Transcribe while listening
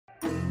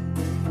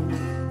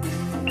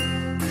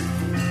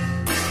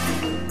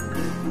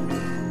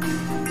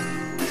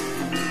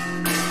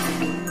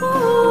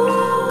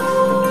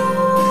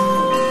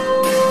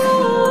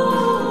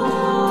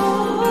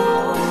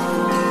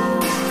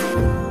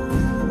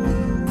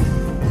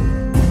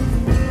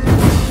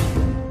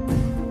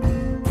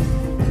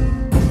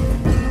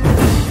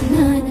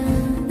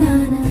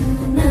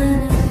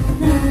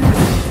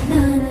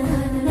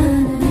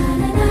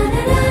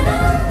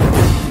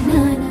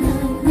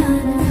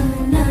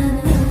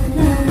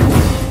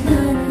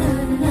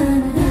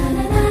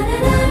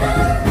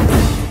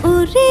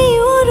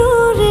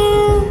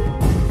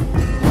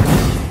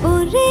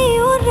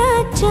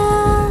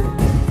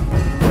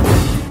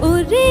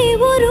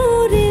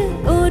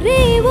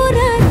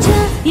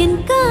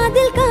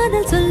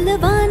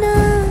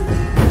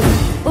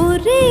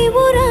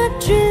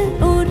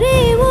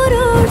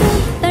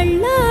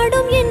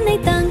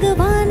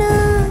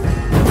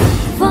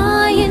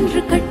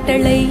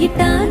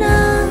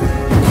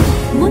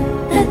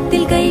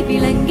யுத்தத்தில் கை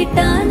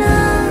விளங்கிட்டானா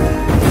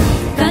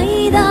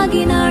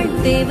கைதாகினாள்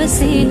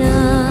தேவசேனா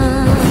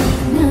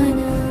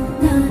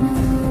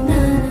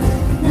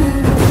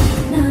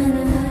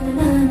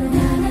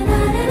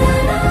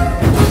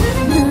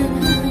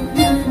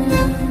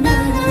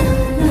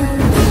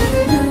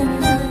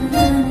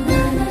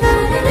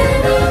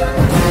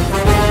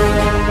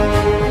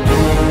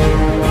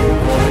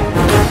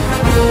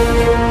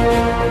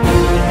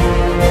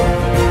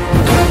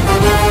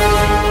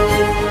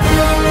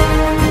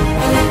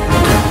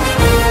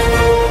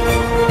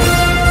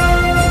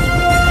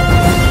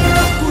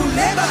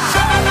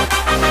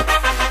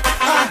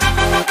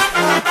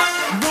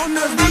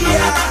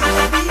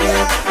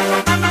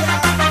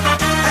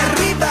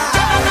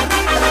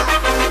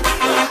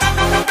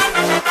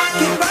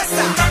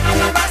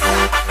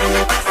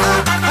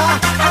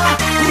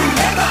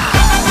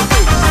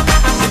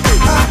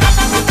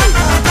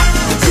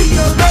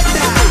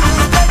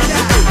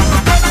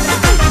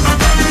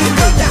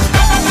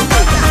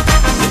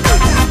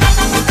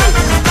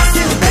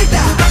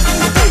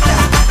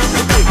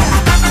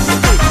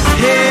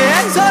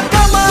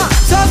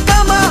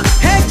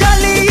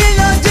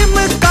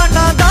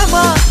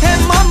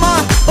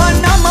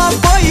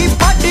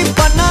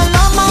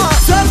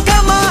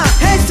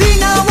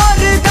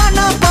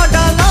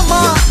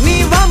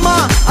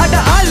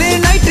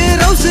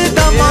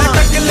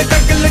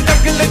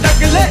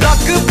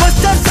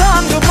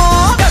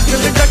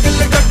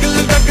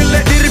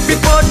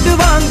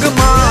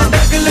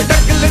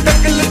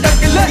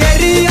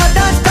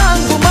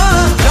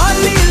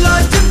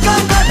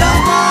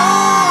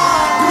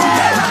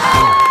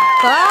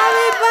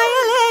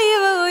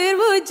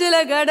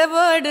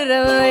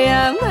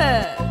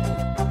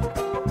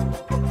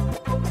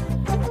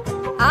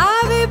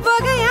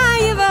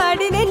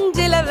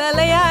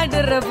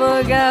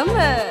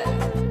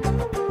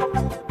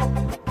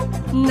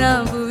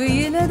நான்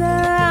புவியிலதா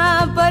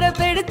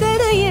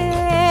பரப்பெடுத்ததையே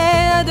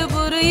அது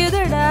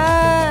புரியுதடா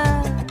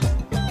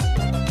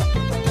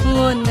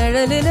உன்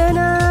நிழலில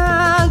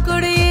நான்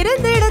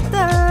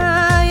குடியிருந்திடத்தா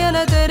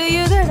என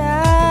தெரியுதடா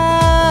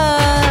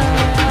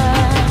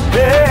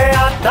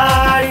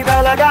அத்தாடி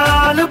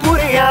தலகாலு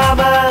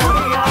புரியாம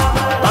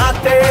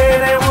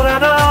பார்த்தேனே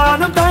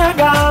உரனாலும்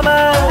தயங்காம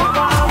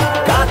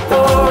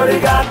காத்தோடு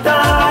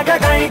காத்தாக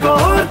கை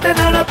கோர்த்து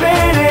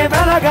நடப்பேனே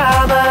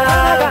விலகாம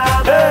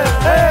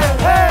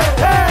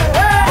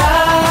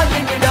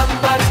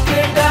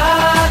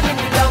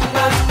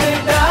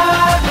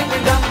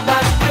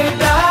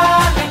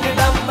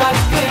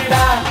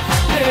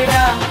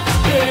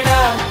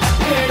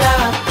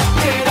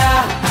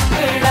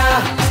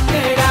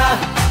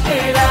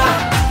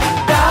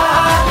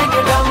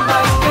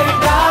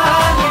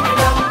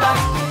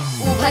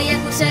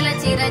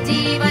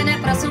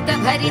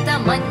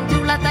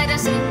ಮಂಜುಳತರ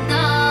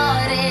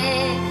ಶೃಂಗಾರೆ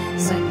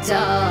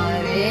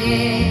ಸಂಚಾರೇ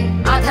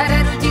ಅಧರ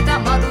ರುಚಿತ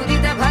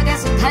ಮಧುರಿತ ಭಗ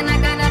ಸುಧನ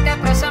ಕನಕ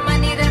ಪ್ರಶಮ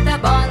ನಿರತ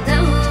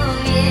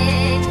ಬಾಂಧವ್ಯೇ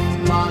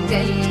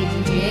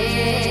ಮಾಂಗಲ್ಯೇ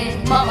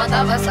ಮಮ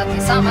ತವ ಸತಿ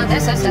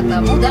ಸಮದಶ ಶತ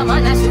ಮುದ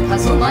ಮನ ಶುಭ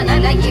ಸುಮನ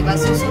ಲಯಿವ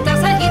ಸುಸುತ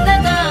ಸಹಿತ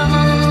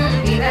ಕಾಮಂ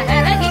ವಿರಹ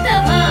ರಹಿತ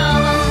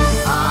ಭಾವಂ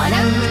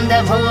ಆನಂದ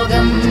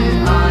ಭೋಗಂ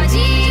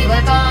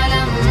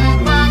ಆಜೀವಕಾಲಂ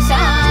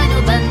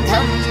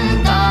ಪಾಶಾನುಬಂಧಂ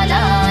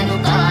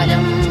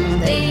ಕಾಲಾನುಕಾಲಂ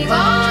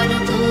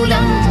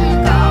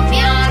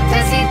காமியார்த்த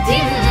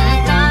சித்திம்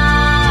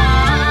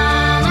காமயே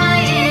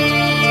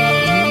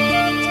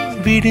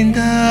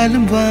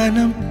விடிந்தாலும்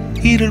வானம்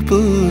இருள்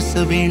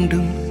பூச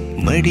வேண்டும்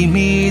மடி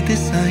மீது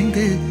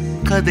சாய்ந்து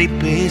கதை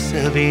பேச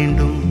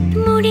வேண்டும்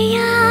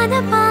முடியாத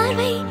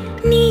பார்வை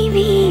நீ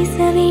வீச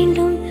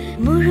வேண்டும்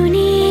முழு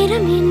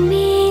நேரம் என்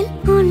மேல்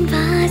உன்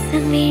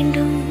வாசம்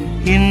வேண்டும்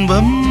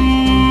இன்பம்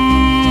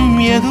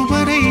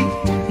எதுவரை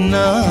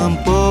நாம்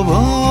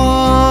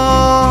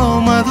போவோம்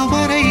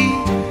அதுவரை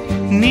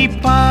நீ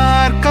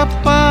பார்க்க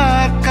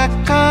பார்க்க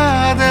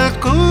காதல்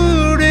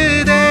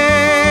கூடுதே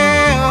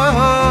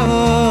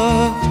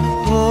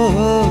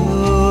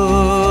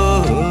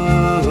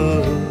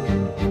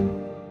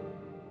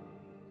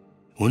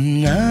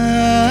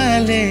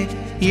உன்னாலே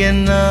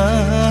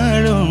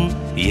என்னாலும்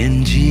என்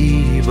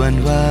ஜீவன்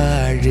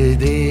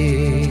வாழுதே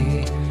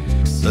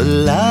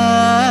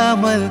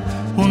சொல்லாமல்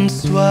உன்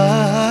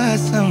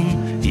சுவாசம்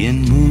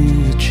என்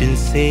மூச்சில்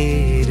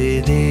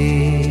சேருதே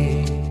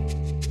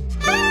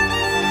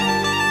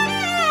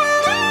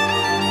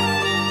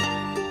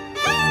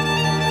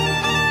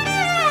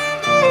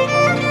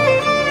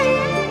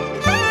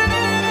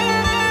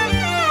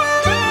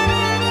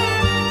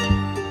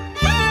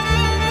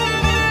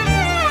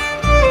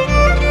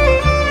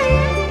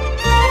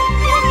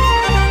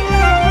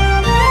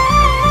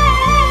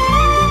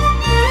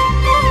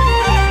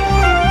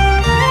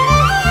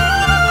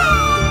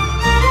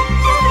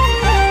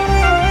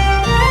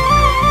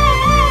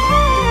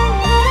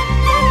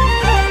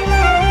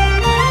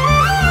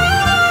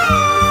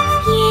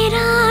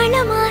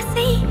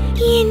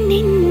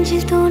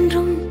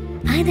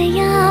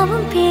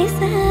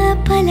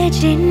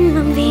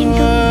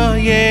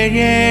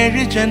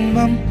ஏழு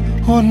ஜன்மம்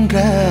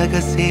ஒன்றாக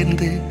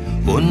சேர்ந்து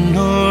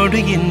உன்னோடு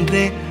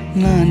இன்றே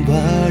நான்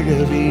வாழ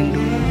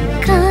வேண்டும்.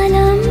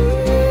 காலம்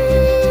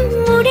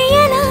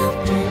முடியலாம்,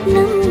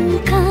 நம்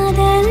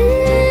காதல்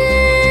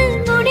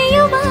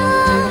முடியுமா?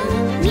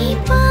 நீ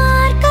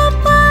பார்க்க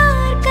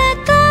பார்க்க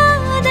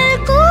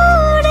காதல்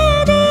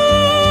கூடுதே.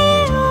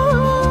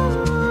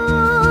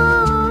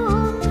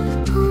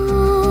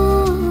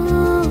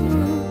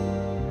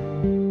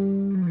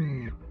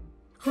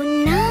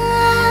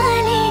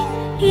 உன்னாலே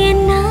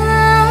என்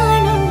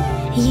நாளும்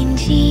என்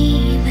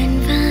ஜீவன்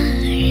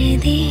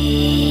வாழுதே.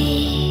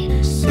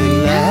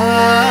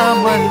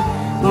 சொல்லாமல்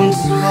உன்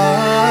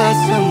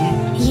சுவாசம்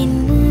என்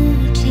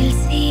மூச்சில்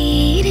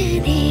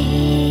சேருதே.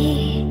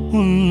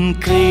 உன்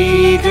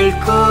கைகள்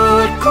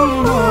கோர்க்கும்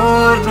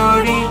ஓர்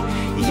நொடி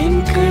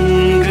என்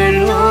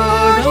கண்கள்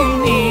ஓடும்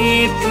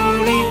நீர்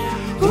துளி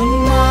உன்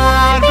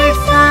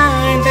மார்பில்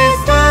சாய்ந்து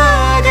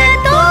சாக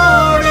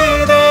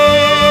தோடுதே.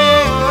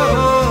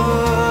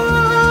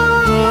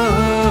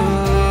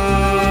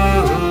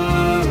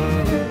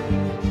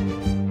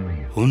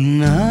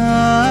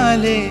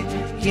 உன்னாலே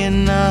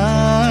என்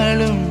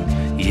நாளும்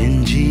என்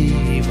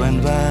ஜீவன்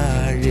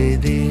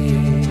வாழுதே.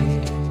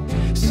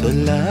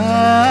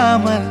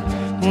 சொல்லாமல்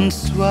உன்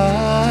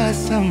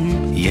சுவாசம்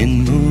என்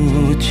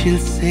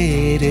மூச்சில்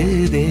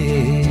சேருதே.